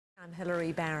I'm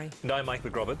Hilary Barry. And I'm Mike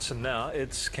McRoberts, and now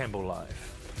it's Campbell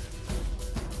Live.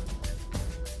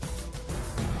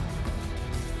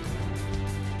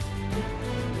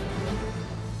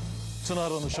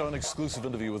 Tonight on the show, an exclusive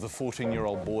interview with a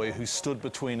 14-year-old boy who stood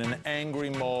between an angry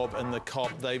mob and the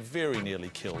cop they very nearly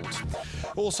killed.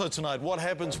 Also tonight, what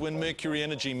happens when Mercury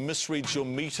Energy misreads your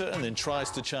meter and then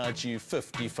tries to charge you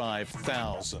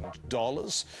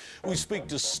 $55,000? We speak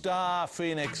to star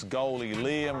Phoenix goalie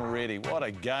Liam Reddy. What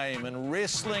a game. And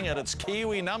wrestling at its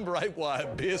Kiwi number 8 wire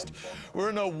best.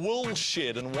 We're in a wool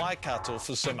shed in Waikato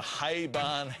for some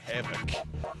Haybarn Havoc.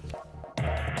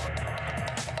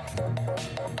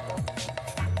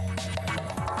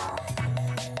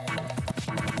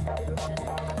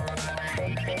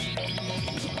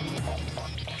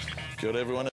 Good,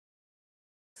 everyone.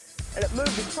 And it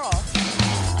moved across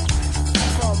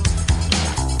from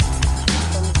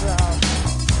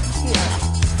here.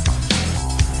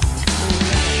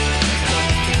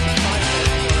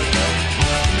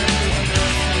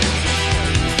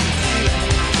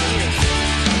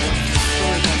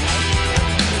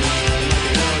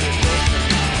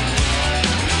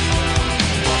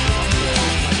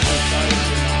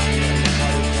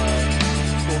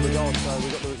 Scored the goal, so we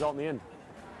got the result in the end.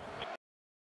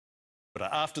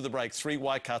 After the break, 3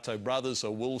 Waikato brothers,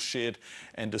 a wool shed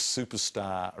and a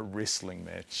superstar wrestling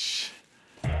match.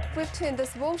 We've turned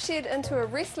this wool shed into a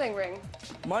wrestling ring.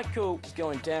 Michael is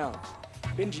going down.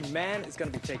 Benji Man is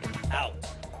going to be taken out.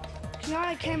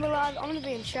 Tonight at Campbell Live, I'm going to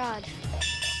be in charge.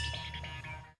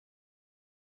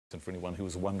 And for anyone who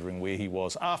was wondering where he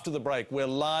was, after the break, we're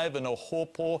live in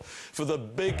Ohopo for the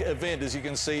big event. As you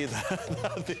can see,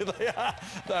 there they are.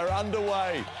 They're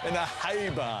underway in a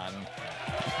Haybarn.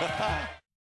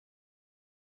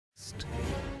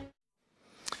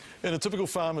 In a typical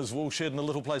farmer's wool shed in a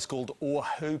little place called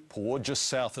Ohopo, just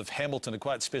south of Hamilton, a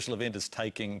quite special event is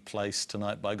taking place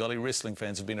tonight. By golly, wrestling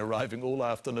fans have been arriving all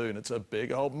afternoon. It's a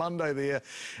big old Monday there.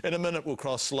 In a minute, we'll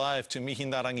cross live to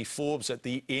Mihinarangi Forbes at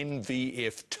the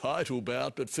N.V.F title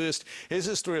bout. But first, here's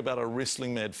a story about a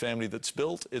wrestling-mad family that's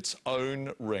built its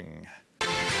own ring.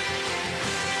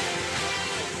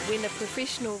 When the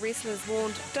professional wrestlers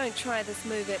warned, don't try this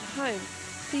move at home,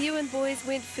 the Ewan boys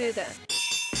went further.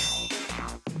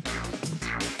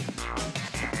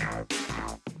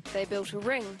 They built a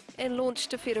ring and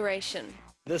launched a federation.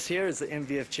 This here is the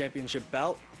N.V.F Championship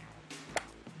belt.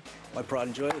 My pride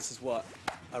and joy, this is what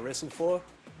I wrestle for.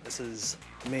 This is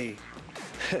me.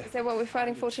 Is that what we're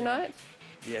fighting for tonight?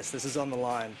 Yes, this is on the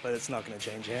line, but it's not going to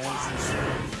change hands.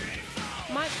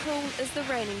 Mike Cool is the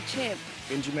reigning champ.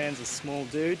 Benji Man's a small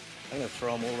dude. I'm going to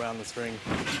throw him all around this ring.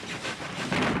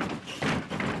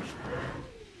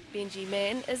 Benji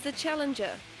Man is the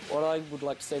challenger. What I would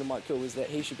like to say to Mike Cool is that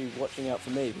he should be watching out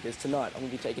for me, because tonight I'm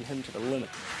going to be taking him to the limit.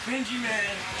 Benji Man!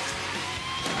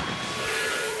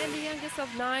 And the youngest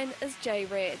of 9 is J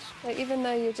Rad. Like, even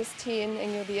though you're just 10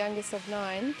 and you're the youngest of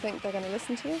 9, think they're going to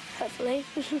listen to you? Hopefully.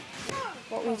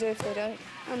 What will you do if they don't?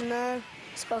 I don't know.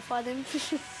 Spotify them.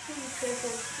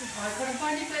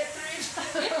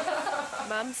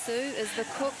 Mum Sue is the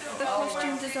cook, the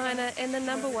costume designer and the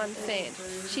 #1 fan.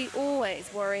 She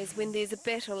always worries when there's a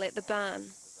battle at the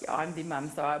barn. I'm the mum,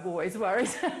 so I'm always worried.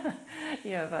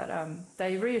 Yeah, but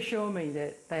they reassure me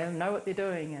that they know what they're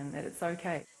doing and that it's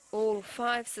okay. All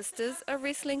 5 sisters are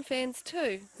wrestling fans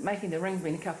too. Making the ring's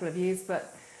been a couple of years,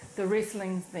 but the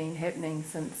wrestling's been happening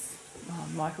since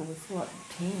Michael was, what,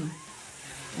 10?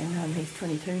 And he's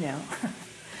 22 now.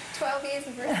 12 years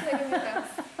of wrestling in the house.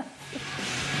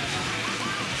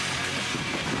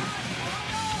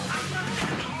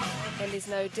 And there's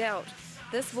no doubt,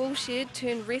 this wool shed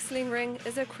turned wrestling ring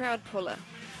is a crowd puller.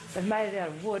 They've made it out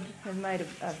of wood. They've made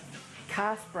a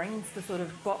cast springs to sort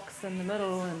of box in the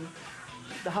middle, and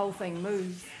the whole thing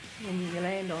moves when you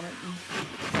land on it.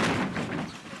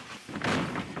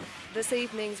 This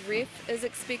evening's ref is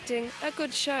expecting a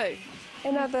good show.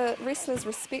 And are the wrestlers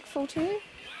respectful to you?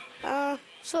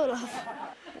 Sort of.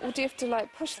 Or do you have to,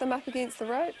 like, push them up against the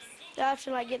ropes? I have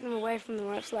to, like, get them away from the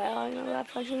ropes, like, oh, you're not allowed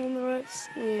pushing on the ropes.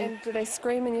 Yeah. And do they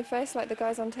scream in your face like the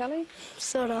guys on telly?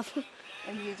 Sort of.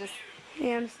 And you just...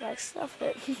 Yeah, I'm just like, stuff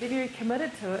it. They're very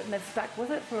committed to it, and they've stuck with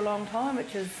it for a long time,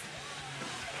 which is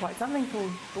quite something for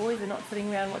boys. They're not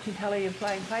sitting around watching telly or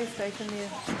playing PlayStation. They're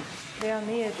down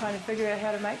there trying to figure out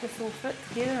how to make this all fit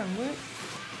together and work.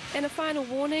 And a final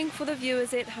warning for the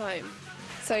viewers at home.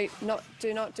 So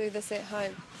do not do this at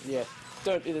home. Yeah,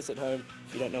 don't do this at home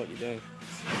if you don't know what you're doing.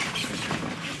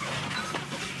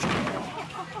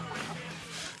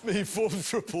 The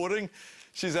Forbes reporting.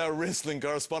 She's our wrestling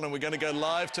correspondent. We're going to go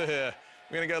live to her.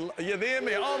 We're going to go... Are you there,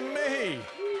 me? Oh, me!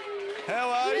 How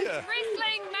are you?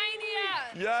 Wrestling Mania!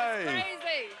 Yay!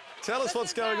 Crazy. Tell us This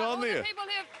what's is, going all on the there. people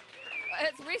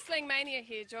it's wrestling mania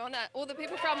here, John. All the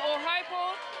people from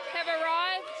Ohaupo have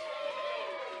arrived.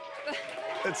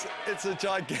 It's a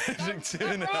gigantic They've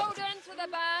turnout. rolled into the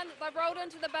barn. They've rolled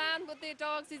into the barn with their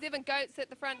dogs. There's even goats at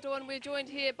the front door, and we're joined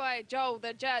here by Joel,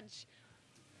 the judge.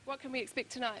 What can we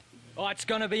expect tonight? Oh, it's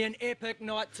going to be an epic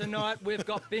night tonight. We've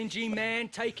got Benji Man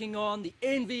taking on the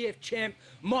NVF champ,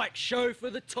 Mike Show, for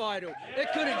the title.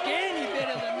 It couldn't get any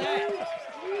better than that.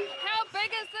 How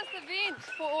big is this event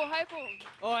for Ohaupo?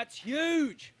 Oh, it's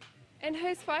huge. And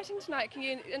who's fighting tonight? Can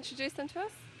you introduce them to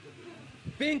us?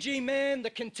 Benji Man, the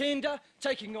contender,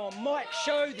 taking on Mike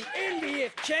Show, the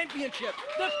NVF championship,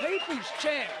 the people's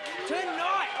champ,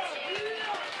 tonight.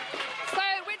 So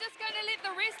we're just going to let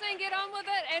the wrestling get on with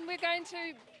it, and we're going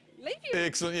to leave you.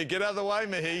 Excellent. You get out of the way,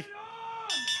 Mihi.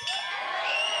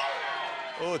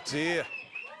 Oh, dear.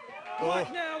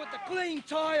 Right now with the clean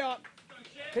tie-up,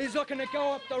 he's looking to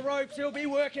go up the ropes. He'll be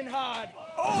working hard.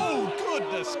 Oh,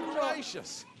 goodness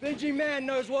gracious. Benji Man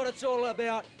knows what it's all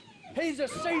about. He's a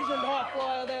seasoned high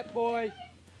flyer, that boy.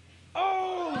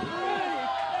 Oh,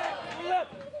 really?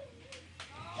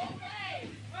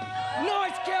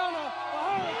 Nice counter. A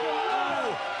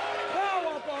hurricane.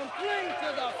 Power bomb, clean to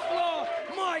the floor.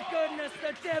 My goodness,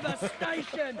 the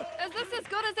devastation. Is this as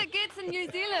good as it gets in New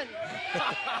Zealand?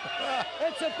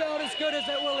 It's about as good as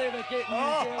it will ever get in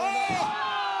New Zealand.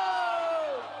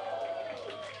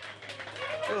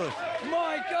 Good.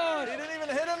 My God. He didn't even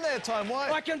hit him that time.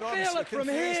 Why? I can feel it from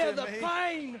here, the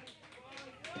pain.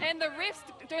 And the ref's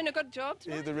doing a good job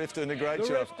tonight. Yeah, the ref doing a great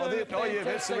job. Yeah,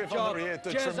 that's the ref on the rear.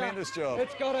 Did a tremendous job.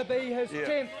 It's got to be his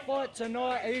 10th fight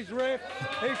tonight. He's ref.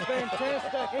 He's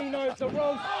fantastic. He knows the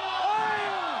rules.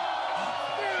 Oh!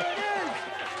 There it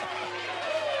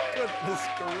is. Goodness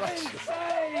gracious.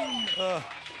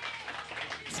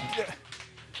 Insane.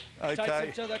 Okay.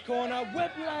 Takes it to the corner.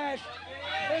 Whiplash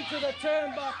into the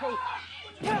turnbuckle.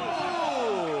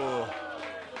 Oh!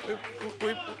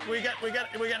 We got.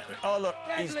 Oh, look.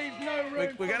 That leaves no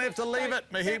room. We're going to have to leave it,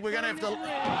 Mihi. We're going to have to.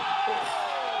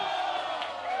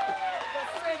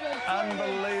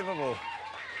 Unbelievable.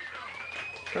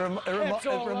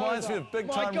 It reminds me of big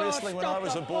time wrestling when I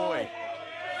was a boy.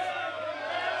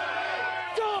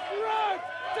 Top rope!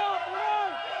 Top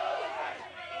rope!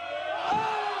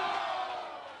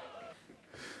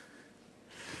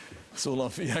 It's all on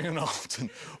for young and old and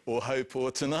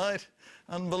Ohaupo tonight.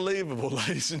 Unbelievable,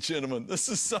 ladies and gentlemen. This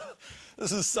is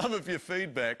some of your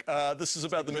feedback. This is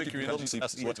about the Mercury. Thanks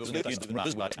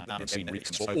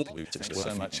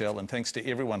so much, Al, and thanks to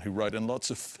everyone who wrote in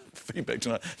lots of feedback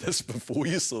tonight. That's before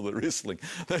you saw the wrestling.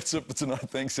 That's it for tonight.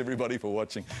 Thanks, everybody, for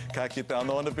watching. Ka kite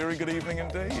anō, and a very good evening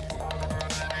indeed.